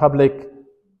swayed by public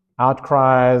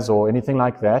outcries or anything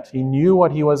like that. He knew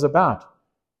what he was about.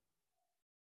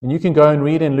 And you can go and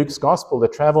read in Luke's Gospel, the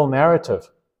travel narrative.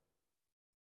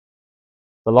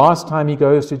 The last time he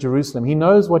goes to Jerusalem, he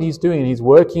knows what he's doing. He's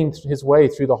working his way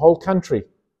through the whole country.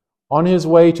 On his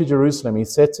way to Jerusalem, he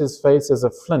sets his face as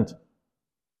a flint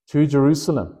to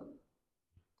Jerusalem.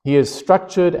 He is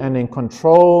structured and in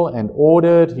control and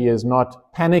ordered. He is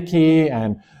not panicky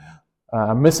and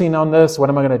I'm missing on this, what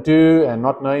am I going to do, and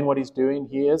not knowing what he's doing.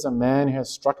 He is a man who has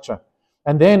structure.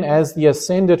 And then as the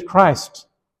ascended Christ,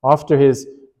 after his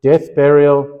death,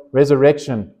 burial,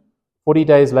 resurrection, 40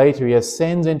 days later, he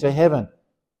ascends into heaven.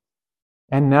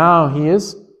 And now he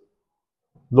is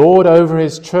Lord over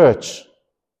his church.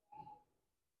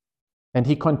 And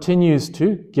he continues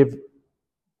to give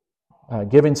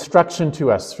instruction to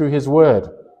us through his word.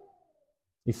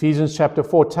 Ephesians chapter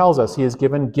 4 tells us he has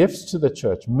given gifts to the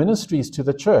church, ministries to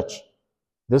the church.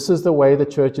 This is the way the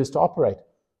church is to operate.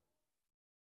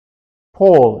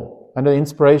 Paul, under the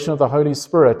inspiration of the Holy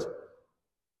Spirit,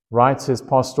 writes his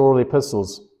pastoral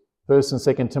epistles, 1st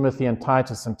and 2nd Timothy and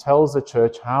Titus, and tells the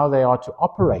church how they are to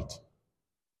operate.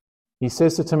 He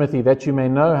says to Timothy that you may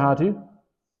know how to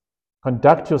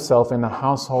conduct yourself in the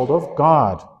household of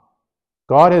God.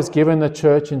 God has given the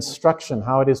church instruction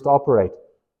how it is to operate.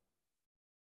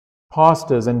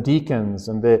 Pastors and deacons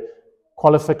and their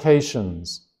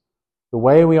qualifications, the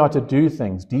way we are to do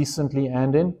things decently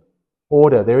and in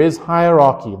order. There is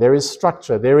hierarchy, there is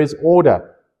structure, there is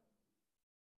order.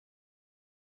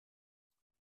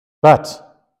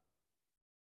 But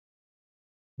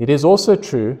it is also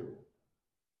true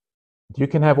that you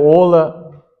can have all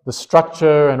the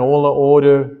structure and all the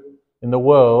order in the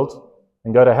world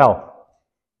and go to hell.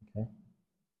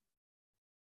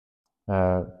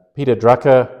 Okay? Peter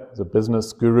Drucker is a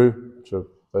business guru, which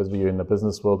those of you in the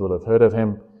business world will have heard of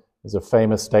him. There's a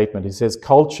famous statement. He says,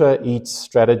 culture eats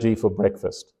strategy for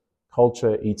breakfast.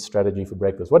 Culture eats strategy for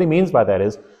breakfast. What he means by that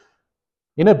is,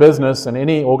 in a business and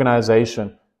any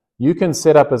organization, you can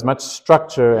set up as much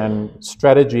structure and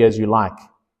strategy as you like.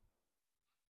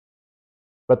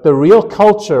 But the real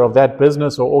culture of that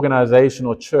business or organization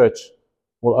or church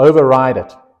will override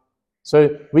it.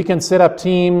 So we can set up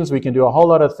teams, we can do a whole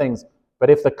lot of things, but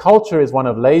if the culture is one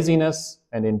of laziness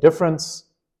and indifference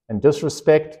and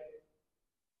disrespect,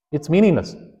 it's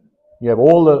meaningless. You have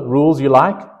all the rules you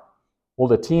like, all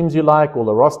the teams you like, all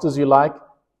the rosters you like,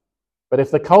 but if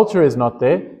the culture is not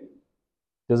there, it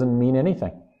doesn't mean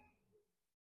anything.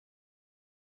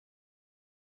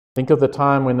 Think of the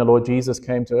time when the Lord Jesus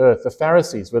came to earth. The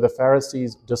Pharisees, were the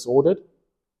Pharisees disordered?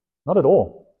 Not at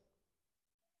all.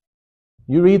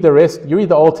 You read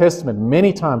the Old Testament,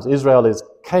 many times Israel is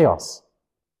chaos.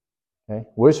 Okay?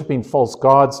 Worshipping false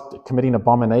gods, committing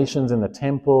abominations in the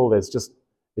temple, it's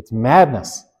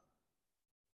madness.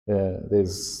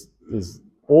 There's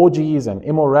orgies and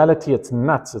immorality, it's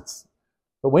nuts.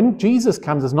 But when Jesus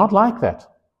comes, it's not like that.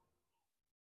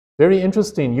 Very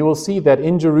interesting, you will see that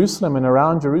in Jerusalem and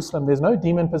around Jerusalem, there's no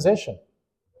demon possession.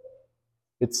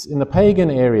 It's in the pagan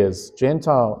areas,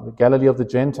 the Galilee of the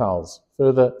Gentiles,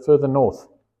 further north.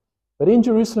 But in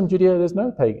Jerusalem, Judea, there's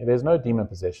no demon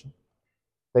possession.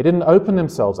 They didn't open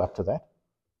themselves up to that.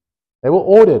 They were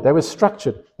ordered, they were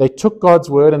structured. They took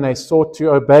God's word and they sought to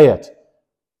obey it,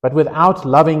 but without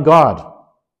loving God.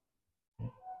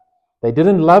 They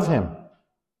didn't love Him.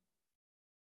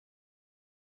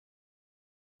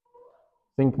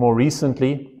 I think more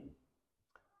recently,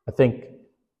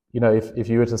 if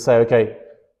you were to say, okay,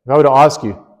 if I were to ask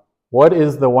you, what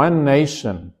is the one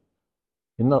nation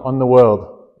on the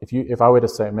world, if I were to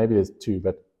say, maybe there's two,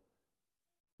 but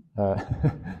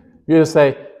if you were to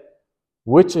say,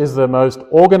 which is the most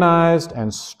organized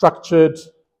and structured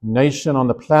nation on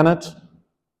the planet,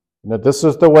 this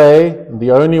is the way, the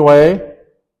only way,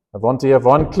 Avante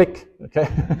Avon, click, okay?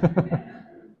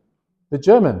 The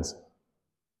Germans.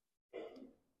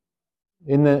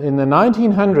 In the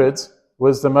 1900s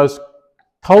was the most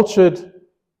cultured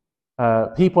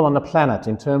people on the planet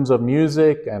in terms of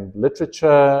music and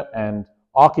literature and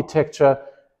architecture,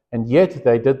 and yet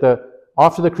they did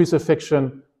after the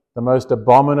crucifixion, the most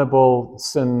abominable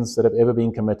sins that have ever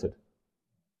been committed.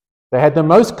 They had the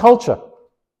most culture,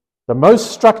 the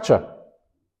most structure.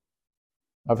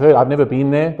 I've never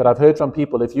been there, but I've heard from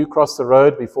people, if you cross the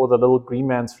road before the little green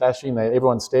man's flashing,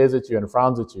 everyone stares at you and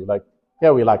frowns at you. Like,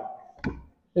 yeah, we're like,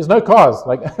 there's no cars.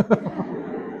 Like,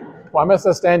 why must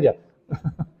I stand here?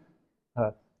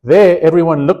 There,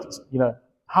 everyone looked,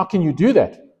 how can you do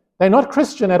that? They're not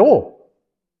Christian at all.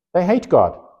 They hate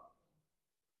God.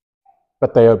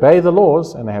 But they obey the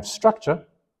laws and they have structure.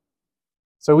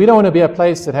 So we don't want to be a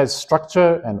place that has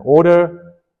structure and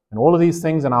order and all of these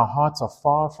things, and our hearts are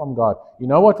far from God. You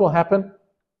know what will happen?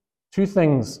 Two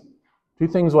things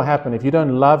will happen if you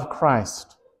don't love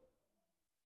Christ.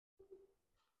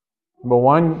 Number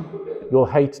one, you'll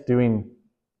hate doing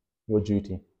your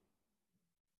duty.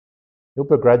 You'll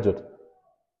begrudge it.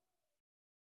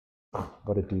 I've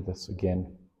got to do this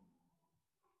again.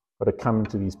 Got to come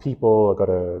to these people. I've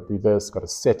got to do this. Got to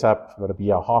set up. I've got to be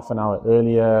here half an hour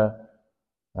earlier.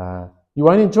 You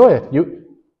won't enjoy it.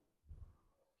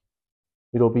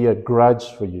 It'll be a grudge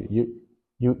for you.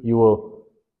 You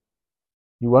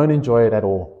won't enjoy it at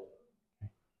all,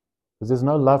 because there's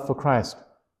no love for Christ.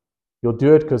 You'll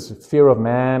do it because of fear of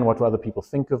man, what will other people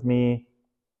think of me.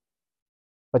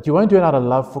 But you won't do it out of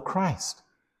love for Christ.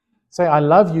 Say, I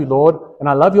love you, Lord, and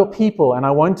I love your people, and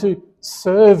I want to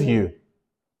serve you.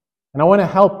 And I want to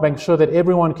help make sure that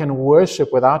everyone can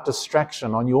worship without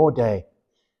distraction on your day.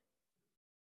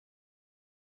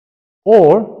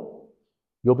 Or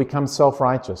you'll become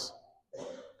self-righteous.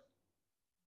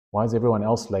 Why is everyone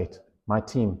else late? My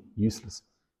team, useless.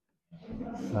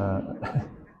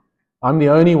 I'm the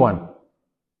only one.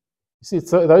 You see,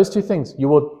 it's those two things. You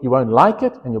won't like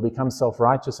it, and you'll become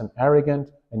self-righteous and arrogant,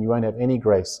 and you won't have any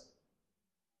grace.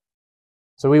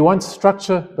 So we want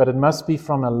structure, but it must be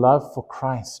from a love for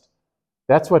Christ.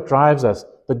 That's what drives us.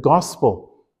 The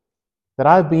gospel, that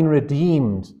I've been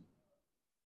redeemed,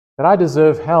 that I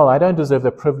deserve hell. I don't deserve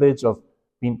the privilege of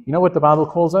being, you know what the Bible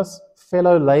calls us?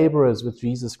 Fellow laborers with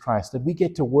Jesus Christ, that we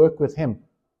get to work with Him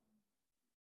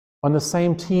on the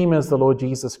same team as the Lord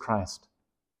Jesus Christ.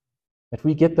 That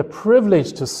we get the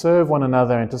privilege to serve one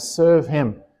another and to serve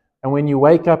Him. And when you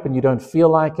wake up and you don't feel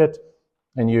like it,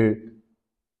 and you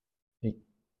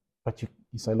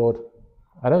say, Lord,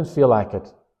 I don't feel like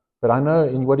it. But I know,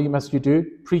 and what must you do?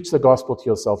 Preach the gospel to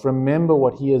yourself. Remember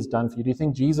what he has done for you. Do you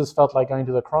think Jesus felt like going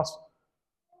to the cross?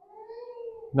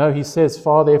 No, he says,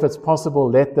 Father, if it's possible,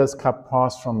 let this cup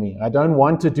pass from me. I don't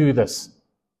want to do this.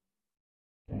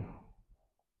 Okay.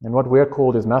 And what we're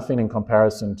called is nothing in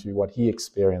comparison to what he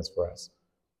experienced for us.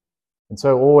 And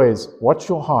so always watch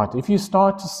your heart. If you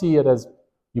start to see it as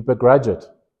you begrudge it,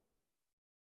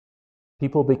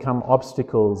 people become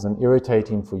obstacles and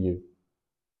irritating for you.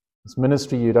 This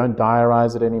ministry, you don't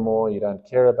diarize it anymore. You don't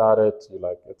care about it. You're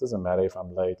like, it doesn't matter if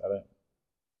I'm late.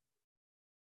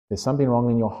 There's something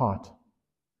wrong in your heart.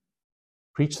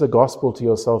 Preach the gospel to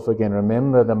yourself again.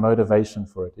 Remember the motivation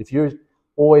for it. If you're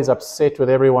always upset with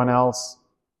everyone else,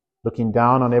 looking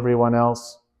down on everyone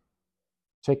else,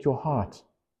 check your heart.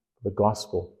 The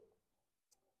gospel.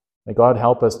 May God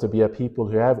help us to be a people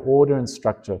who have order and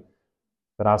structure,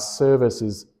 but our service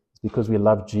is because we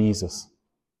love Jesus.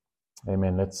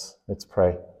 Amen. Let's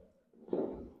pray.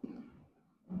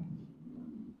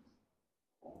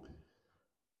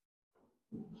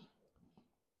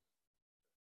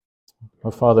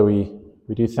 Oh, Father, we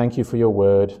do thank you for your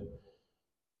word.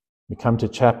 We come to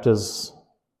chapters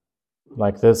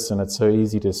like this, and it's so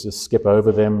easy to just skip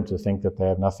over them, to think that they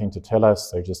have nothing to tell us.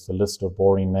 They're just a list of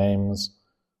boring names,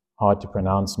 hard to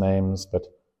pronounce names, but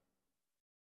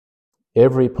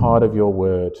every part of your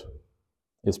word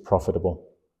is profitable.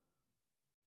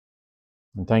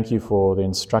 And thank you for the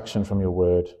instruction from your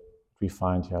word we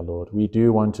find here, Lord. We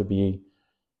do want to be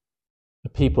a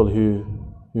people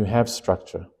who have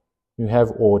structure, who have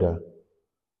order,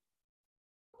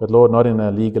 but Lord, not in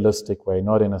a legalistic way,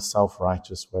 not in a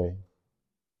self-righteous way,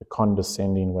 a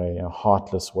condescending way, a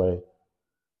heartless way.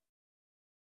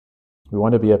 We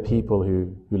want to be a people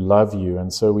who love you,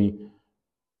 and so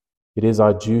it is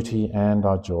our duty and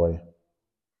our joy.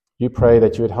 You pray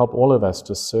that you would help all of us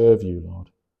to serve you, Lord.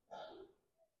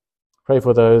 Pray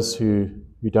for those who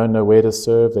don't know where to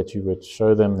serve, that you would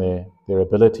show them their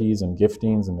abilities and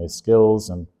giftings and their skills,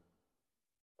 and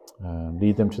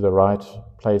lead them to the right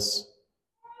place,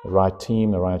 the right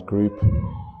team, the right group.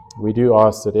 We do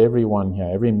ask that everyone here,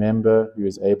 every member who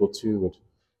is able to,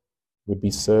 would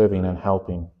be serving and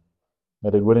helping.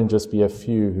 That it wouldn't just be a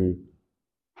few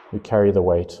who carry the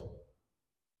weight.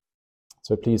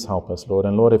 So please help us, Lord.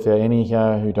 And Lord, if there are any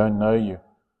here who don't know you,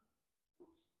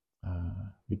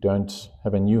 who don't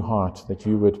have a new heart, that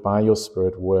you would, by your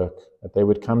Spirit, work, that they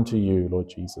would come to you, Lord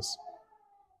Jesus,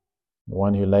 the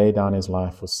one who laid down his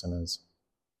life for sinners.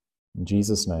 In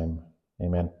Jesus' name,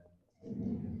 amen.